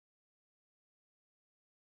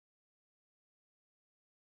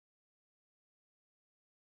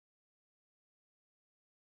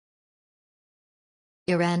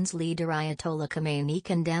Iran's leader Ayatollah Khamenei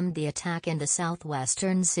condemned the attack in the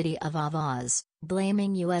southwestern city of Ahvaz,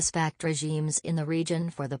 blaming US-backed regimes in the region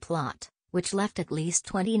for the plot, which left at least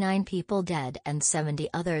 29 people dead and 70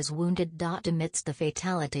 others wounded. Amidst the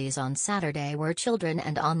fatalities on Saturday were children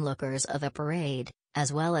and onlookers of a parade,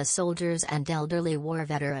 as well as soldiers and elderly war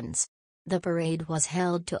veterans. The parade was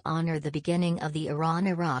held to honor the beginning of the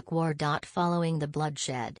Iran-Iraq War. Following the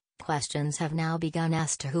bloodshed, questions have now begun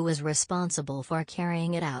as to who was responsible for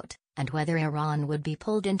carrying it out, and whether Iran would be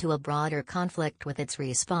pulled into a broader conflict with its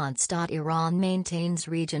response. Iran maintains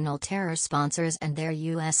regional terror sponsors and their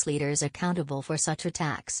U.S. leaders accountable for such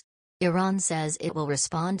attacks. Iran says it will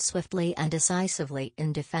respond swiftly and decisively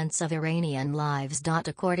in defense of Iranian lives.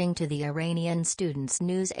 According to the Iranian Students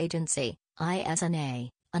News Agency,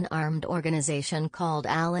 ISNA, an armed organization called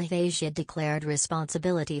Al-Ahvaz declared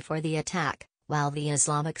responsibility for the attack, while the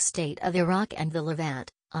Islamic State of Iraq and the Levant,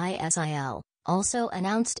 ISIL, also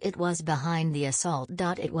announced it was behind the assault.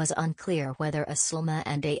 It was unclear whether Aslama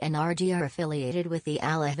and ANRG are affiliated with the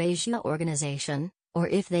Al-Ahvaz organization, or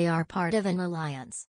if they are part of an alliance.